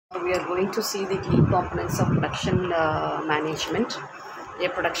So we are going to see the key components of production management. A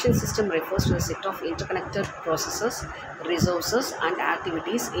production system refers to a set of interconnected processes, resources and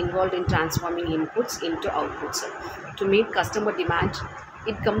activities involved in transforming inputs into outputs. To meet customer demand,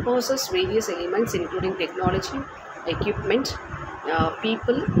 it composes various elements including technology, equipment,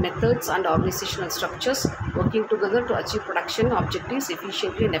 people, methods and organizational structures working together to achieve production objectives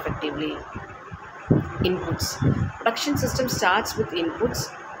efficiently and effectively. Inputs. Production system starts with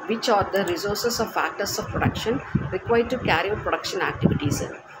inputs, which are the resources or factors of production required to carry out production activities.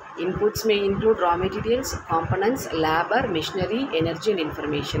 Inputs may include raw materials, components, labor, machinery, energy and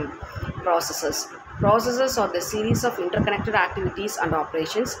information. Processes. Processes are the series of interconnected activities and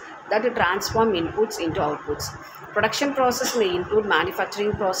operations that transform inputs into outputs. Production process may include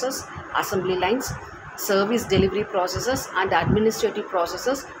manufacturing process, assembly lines, service delivery processes and administrative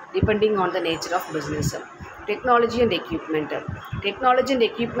processes depending on the nature of business. Technology and equipment. Technology and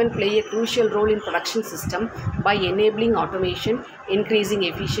equipment play a crucial role in production system by enabling automation, increasing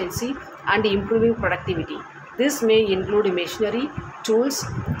efficiency and improving productivity. This may include machinery, tools,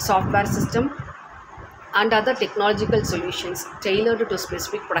 software system and other technological solutions tailored to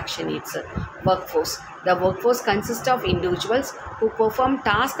specific production needs. Workforce. The workforce consists of individuals who perform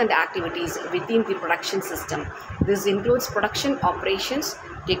tasks and activities within the production system. This includes production operations,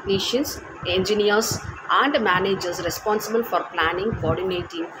 technicians, engineers, and managers responsible for planning,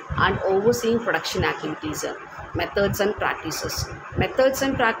 coordinating, and overseeing production activities. Methods and practices. Methods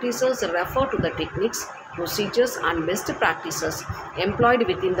and practices refer to the techniques, procedures and best practices employed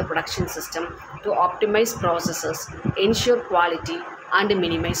within the production system to optimize processes, ensure quality and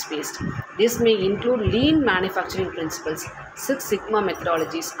minimize waste. This may include lean manufacturing principles, Six Sigma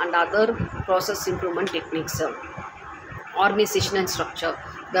methodologies and other process improvement techniques. Organization and structure.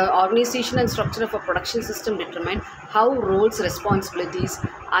 The organization and structure of a production system determine how roles, responsibilities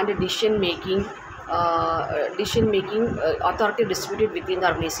and decision making authority distributed within the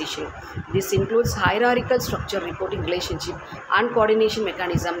organization. This includes hierarchical structure, reporting relationship and coordination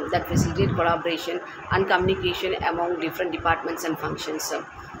mechanism that facilitate collaboration and communication among different departments and functions.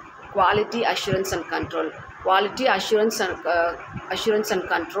 Quality assurance and control. Quality assurance and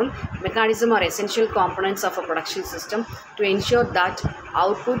control mechanism are essential components of a production system to ensure that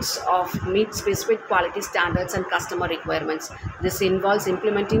outputs meet specific quality standards and customer requirements. This involves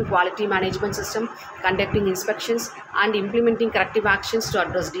implementing quality management system, conducting inspections, and implementing corrective actions to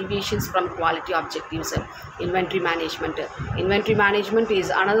address deviations from quality objectives. Inventory management. Inventory management is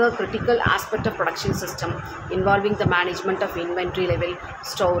another critical aspect of production system involving the management of inventory level,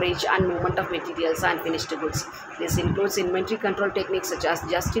 storage, and movement of materials and finished goods. This includes inventory control techniques such as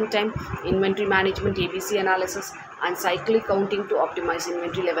just-in-time inventory management, ABC analysis, and cyclic counting to optimize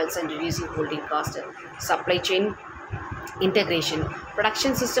inventory levels and reducing holding cost. Supply chain integration.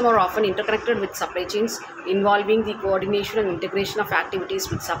 Production systems are often interconnected with supply chains, involving the coordination and integration of activities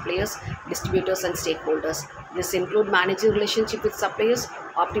with suppliers, distributors, and stakeholders. This includes managing relationship with suppliers,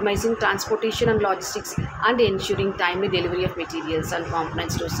 optimizing transportation and logistics, and ensuring timely delivery of materials and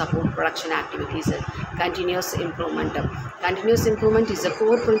components to support production activities. Continuous improvement. Continuous improvement is a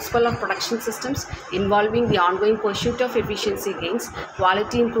core principle of production systems involving the ongoing pursuit of efficiency gains,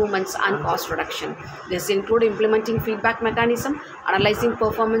 quality improvements, and cost reduction. This includes implementing feedback mechanism, analyzing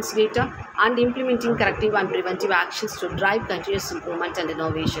performance data, and implementing corrective and preventive actions to drive continuous improvement and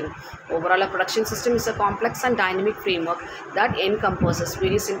innovation. Overall, a production system is a complex and dynamic framework that encompasses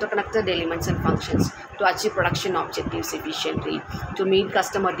various interconnected elements and functions to achieve production objectives efficiently, to meet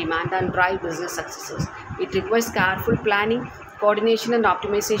customer demand and drive business successes. It requires careful planning, coordination and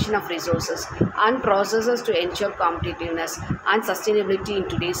optimization of resources and processes to ensure competitiveness and sustainability in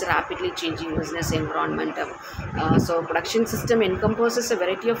today's rapidly changing business environment. So production system encompasses a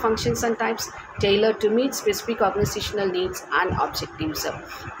variety of functions and types tailored to meet specific organizational needs and objectives.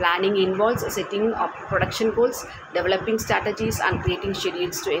 Planning involves setting up production goals, developing strategies and creating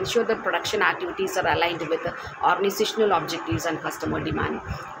schedules to ensure that production activities are aligned with organizational objectives and customer demand.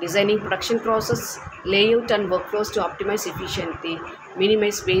 Designing production process, layout and workflows to optimize efficiency,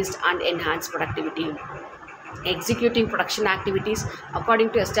 minimize waste and enhance productivity. Executing production activities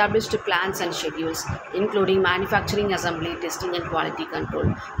according to established plans and schedules, including manufacturing, assembly, testing and quality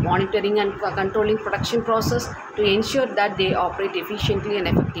control. Monitoring and controlling production process to ensure that they operate efficiently and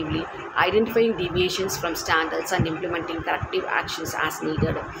effectively. Identifying deviations from standards and implementing corrective actions as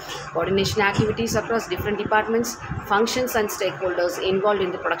needed. Coordination activities across different departments, functions and stakeholders involved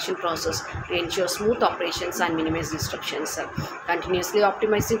in the production process to ensure smooth operations and minimize disruptions. Continuously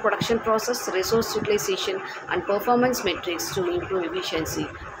optimizing production process, resource utilization and performance metrics to improve efficiency,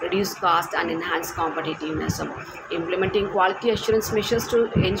 reduce cost, and enhance competitiveness. Implementing quality assurance measures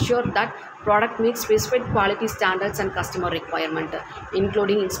to ensure that product meets specified quality standards and customer requirement,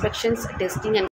 including inspections, testing, and